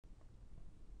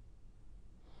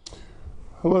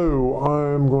Hello,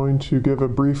 I'm going to give a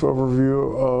brief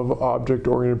overview of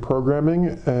object-oriented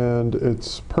programming and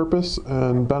its purpose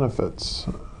and benefits.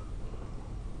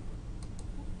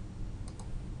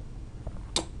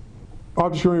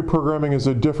 Object-oriented programming is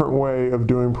a different way of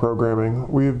doing programming.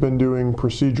 We've been doing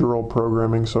procedural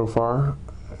programming so far,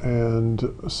 and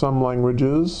some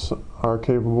languages are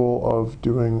capable of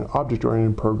doing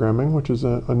object-oriented programming, which is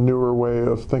a newer way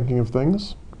of thinking of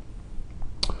things.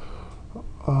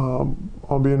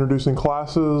 I'll be introducing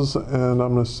classes, and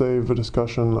I'm going to save a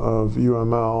discussion of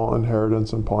UML,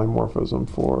 inheritance, and polymorphism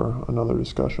for another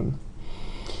discussion.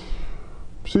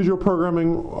 Procedural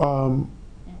programming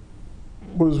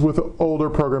was with older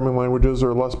programming languages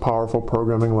or less powerful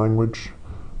programming language.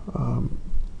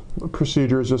 A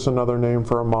procedure is just another name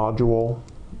for a module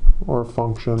or a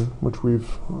function, which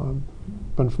we've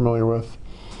been familiar with.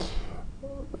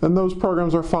 And those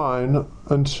programs are fine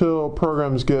until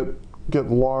programs get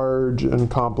large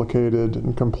and complicated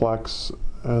and complex,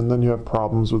 and then you have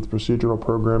problems with procedural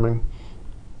programming.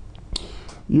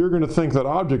 You're going to think that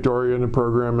object-oriented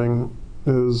programming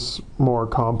is more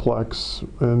complex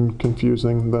and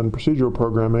confusing than procedural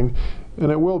programming,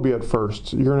 and it will be at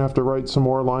first. You're going to have to write some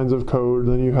more lines of code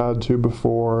than you had to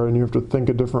before, and you have to think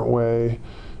a different way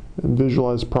and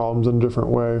visualize problems in a different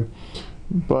way.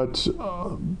 But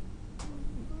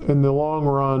in the long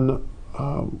run,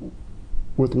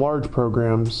 with large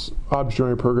programs,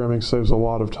 object-oriented programming saves a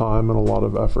lot of time and a lot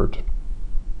of effort.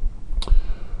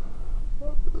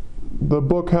 The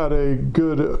book had a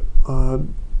good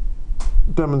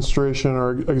demonstration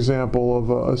or example of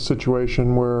a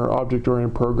situation where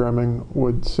object-oriented programming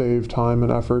would save time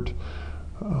and effort.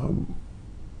 I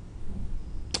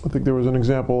think there was an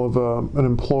example of an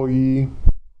employee.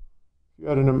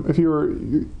 If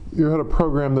you had a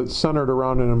program that's centered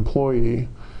around an employee,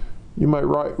 you might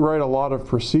write a lot of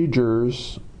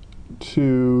procedures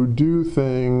to do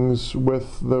things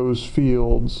with those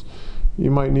fields. You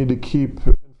might need to keep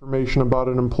information about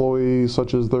an employee,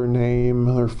 such as their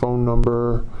name, their phone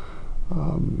number,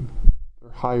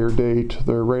 their hire date,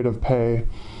 their rate of pay.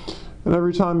 And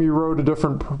every time you wrote a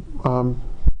different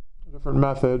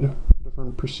method,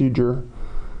 different procedure,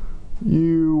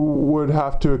 you would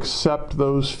have to accept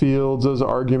those fields as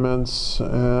arguments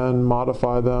and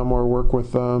modify them or work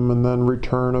with them and then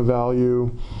return a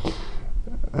value.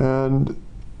 And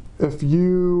if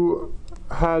you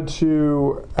had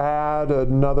to add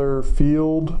another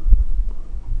field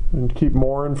and keep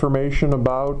more information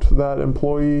about that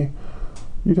employee,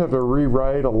 you'd have to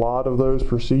rewrite a lot of those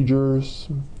procedures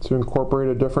to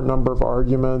incorporate a different number of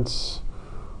arguments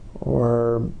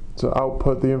or to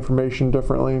output the information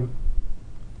differently.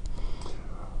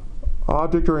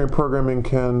 Object-oriented programming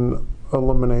can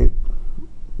eliminate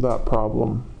that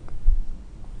problem.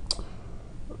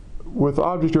 With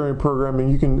object-oriented programming,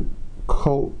 you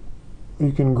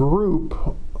can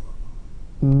group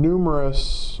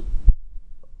numerous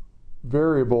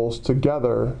variables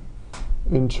together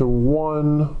into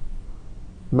one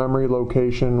memory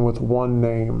location with one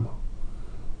name.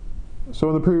 So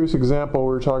in the previous example,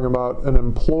 we were talking about an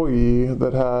employee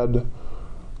that had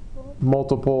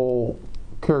multiple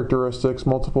characteristics,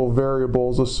 multiple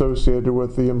variables associated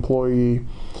with the employee.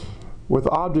 With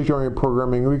object-oriented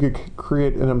programming, we could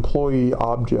create an employee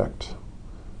object.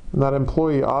 And that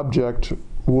employee object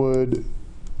would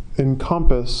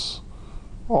encompass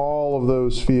all of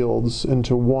those fields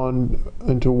into one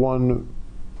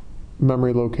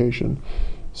memory location.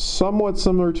 Somewhat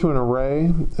similar to an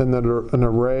array, in that an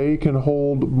array can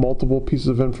hold multiple pieces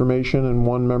of information in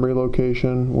one memory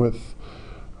location with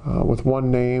one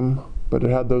name, but it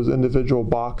had those individual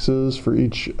boxes for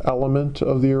each element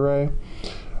of the array.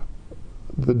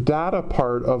 The data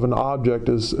part of an object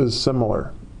is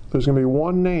similar. There's going to be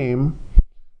one name,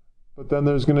 but then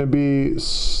there's going to be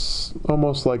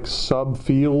almost like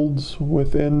subfields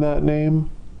within that name.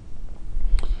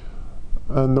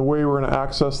 And the way we're going to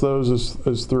access those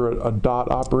is through a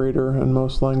dot operator in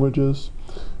most languages.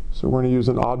 So we're going to use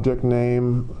an object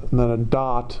name, and then a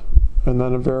dot, and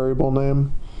then a variable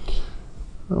name.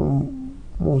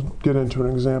 We'll get into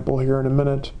an example here in a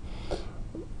minute.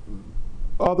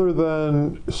 Other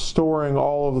than storing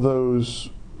all of those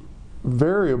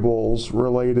variables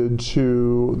related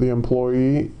to the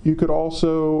employee, you could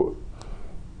also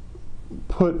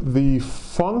put the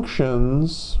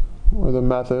functions or the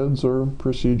methods or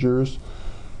procedures,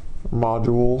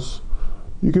 modules,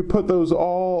 you could put those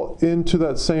all into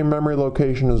that same memory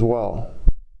location as well.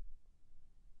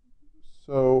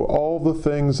 So all the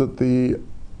things that the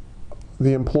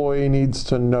employee needs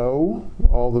to know,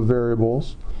 all the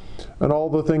variables, And all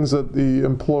the things that the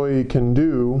employee can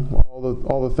do,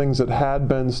 all the things that had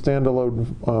been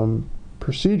standalone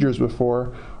procedures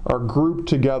before, are grouped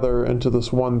together into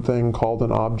this one thing called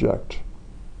an object.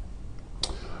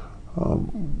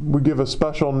 We give a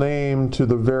special name to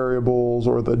the variables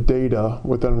or the data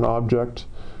within an object.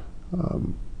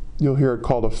 You'll hear it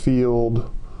called a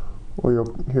field, or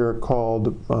you'll hear it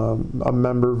called a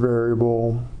member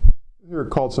variable. You'll hear it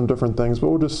called some different things, but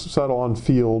we'll just settle on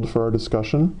field for our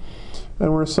discussion. And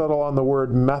we're going to settle on the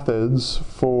word methods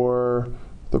for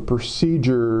the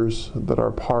procedures that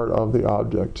are part of the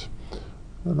object.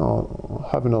 And I'll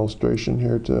have an illustration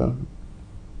here to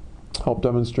help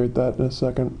demonstrate that in a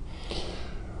second.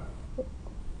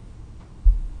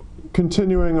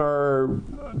 Continuing our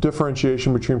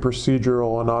differentiation between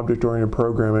procedural and object-oriented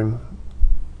programming,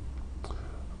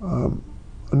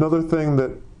 another thing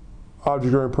that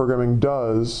object-oriented programming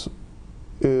does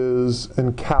is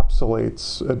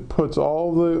encapsulates. It puts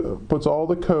all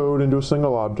the code into a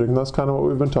single object, and that's kind of what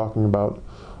we've been talking about.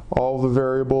 All the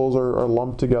variables are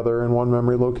lumped together in one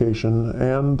memory location,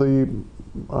 and the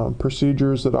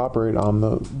procedures that operate on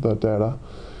the data.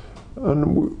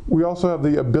 And we also have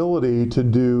the ability to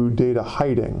do data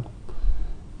hiding.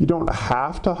 You don't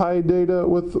have to hide data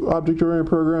with object-oriented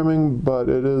programming, but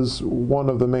it is one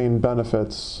of the main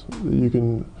benefits that you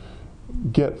can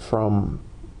get from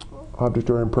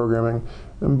object-oriented programming.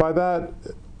 And by that,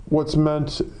 what's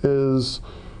meant is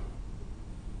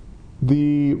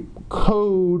the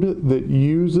code that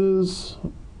uses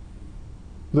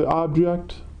the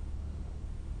object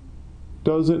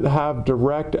doesn't have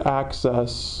direct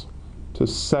access to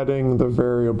setting the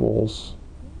variables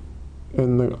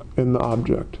in the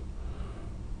object.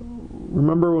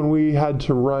 Remember when we had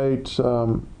to write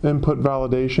input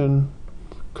validation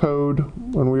code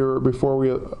before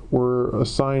we were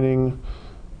assigning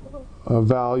a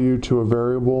value to a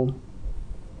variable?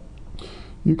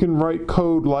 You can write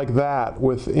code like that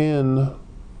within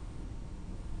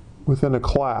a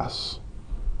class,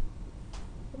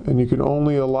 and you can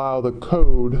only allow the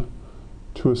code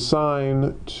to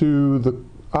assign to the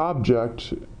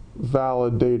object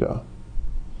valid data.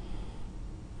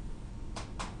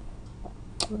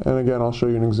 And again, I'll show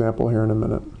you an example here in a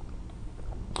minute.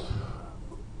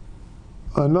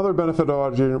 Another benefit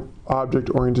of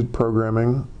object-oriented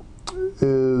programming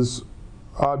is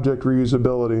object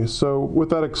reusability. So with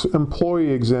that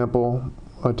employee example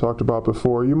I talked about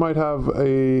before, you might have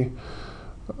a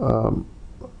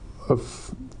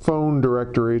phone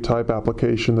directory type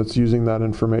application that's using that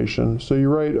information. So you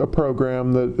write a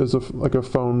program that is like a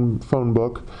phone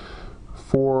book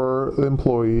for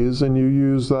employees, and you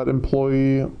use that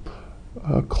employee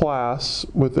class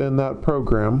within that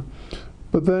program.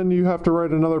 But then you have to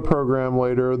write another program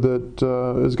later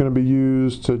that is going to be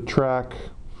used to track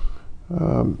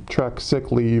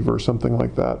sick leave or something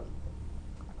like that.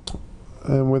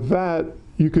 And with that,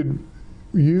 you could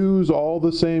use all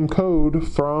the same code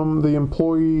from the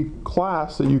employee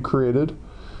class that you created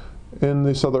in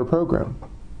this other program.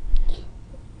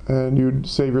 And you'd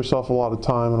save yourself a lot of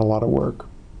time and a lot of work.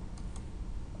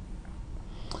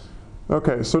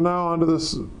 Okay, so now onto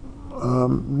this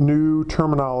new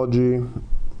terminology.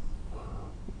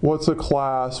 What's a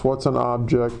class, what's an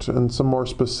object, and some more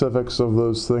specifics of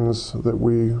those things that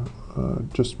we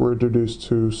just were introduced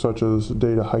to, such as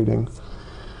data hiding.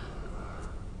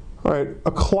 All right,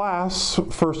 a class,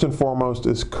 first and foremost,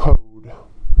 is code.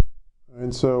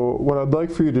 And so what I'd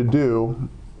like for you to do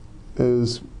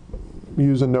is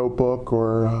use a notebook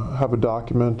or have a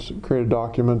document, create a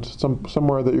document,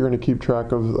 somewhere that you're going to keep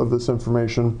track of this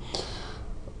information,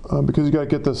 because you got to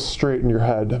get this straight in your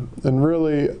head. And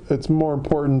really, it's more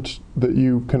important that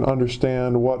you can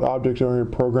understand what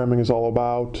object-oriented programming is all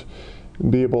about, and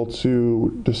be able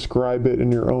to describe it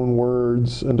in your own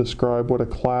words and describe what a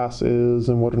class is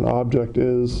and what an object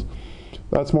is.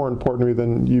 That's more important to me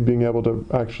than you being able to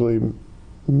actually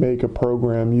make a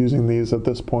program using these at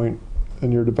this point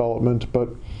in your development, but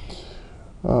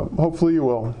hopefully you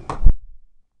will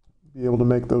be able to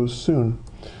make those soon.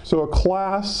 So a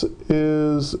class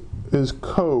is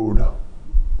code.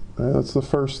 That's the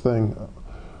first thing.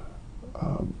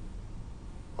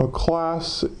 A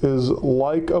class is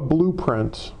like a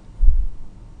blueprint.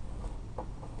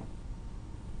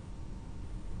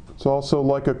 It's also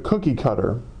like a cookie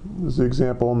cutter, is the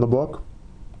example in the book.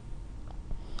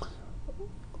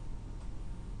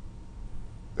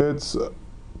 It's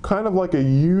kind of like a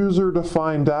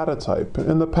user-defined data type.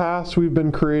 In the past, we've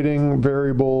been creating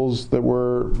variables that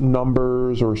were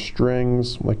numbers or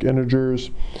strings, like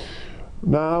integers.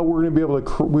 Now we're going to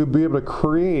be able to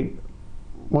create,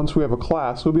 once we have a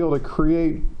class, we'll be able to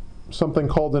create something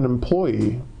called an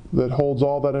employee that holds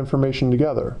all that information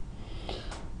together.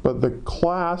 But the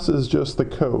class is just the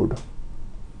code.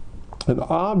 An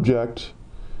object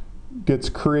gets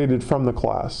created from the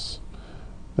class.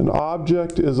 An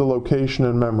object is a location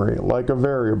in memory, like a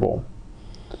variable.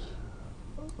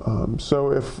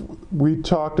 So if we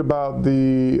talked about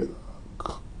the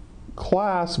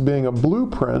class being a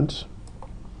blueprint,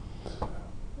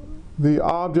 the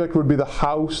object would be the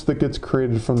house that gets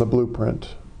created from the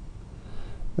blueprint.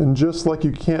 And just like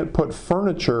you can't put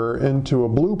furniture into a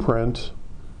blueprint,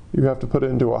 you have to put it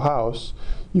into a house,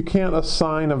 you can't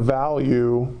assign a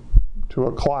value to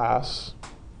a class.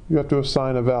 You have to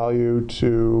assign a value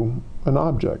to an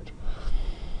object.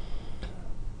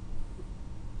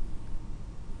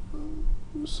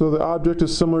 So the object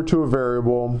is similar to a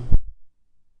variable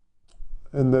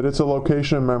in that it's a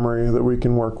location in memory that we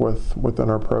can work with within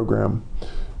our program.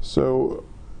 So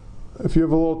if you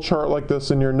have a little chart like this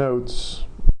in your notes,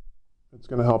 it's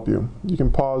going to help you. You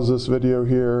can pause this video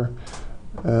here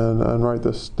and write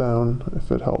this down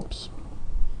if it helps.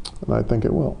 And I think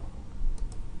it will.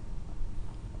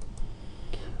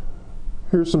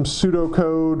 Here's some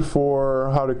pseudocode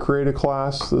for how to create a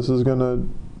class. This is going to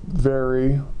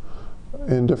vary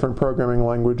in different programming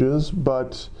languages,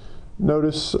 but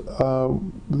notice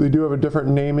they do have a different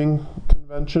naming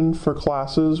convention for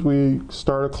classes. We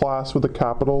start a class with a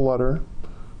capital letter,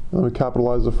 and we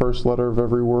capitalize the first letter of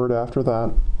every word after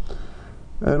that.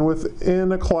 And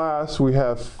within a class, we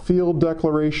have field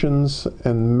declarations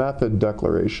and method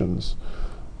declarations.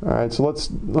 All right, so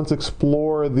let's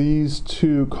explore these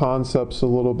two concepts a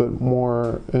little bit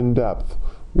more in depth.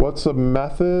 What's a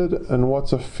method and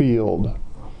what's a field?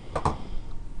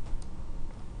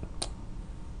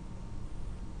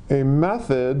 A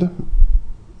method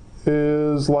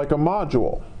is like a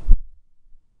module.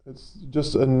 It's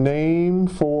just a name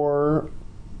for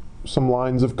some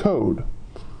lines of code. All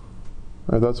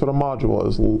right, that's what a module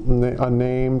is, a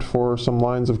name for some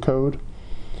lines of code.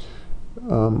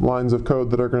 Lines of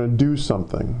code that are going to do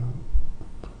something.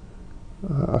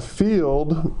 A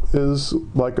field is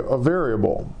like a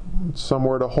variable,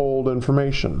 somewhere to hold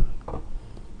information.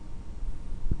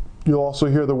 You'll also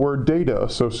hear the word data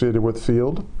associated with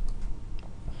field.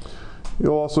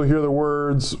 You'll also hear the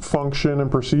words function and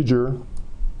procedure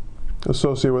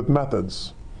associated with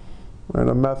methods. Right,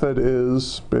 a method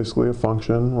is basically a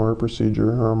function or a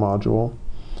procedure or a module.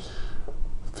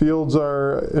 Fields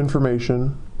are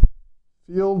information.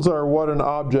 Fields are what an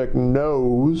object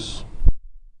knows,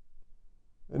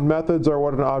 and methods are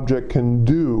what an object can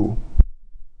do,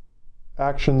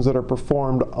 actions that are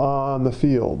performed on the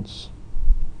fields.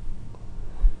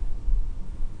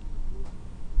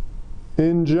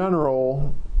 In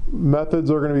general, methods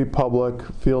are going to be public,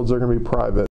 fields are going to be private.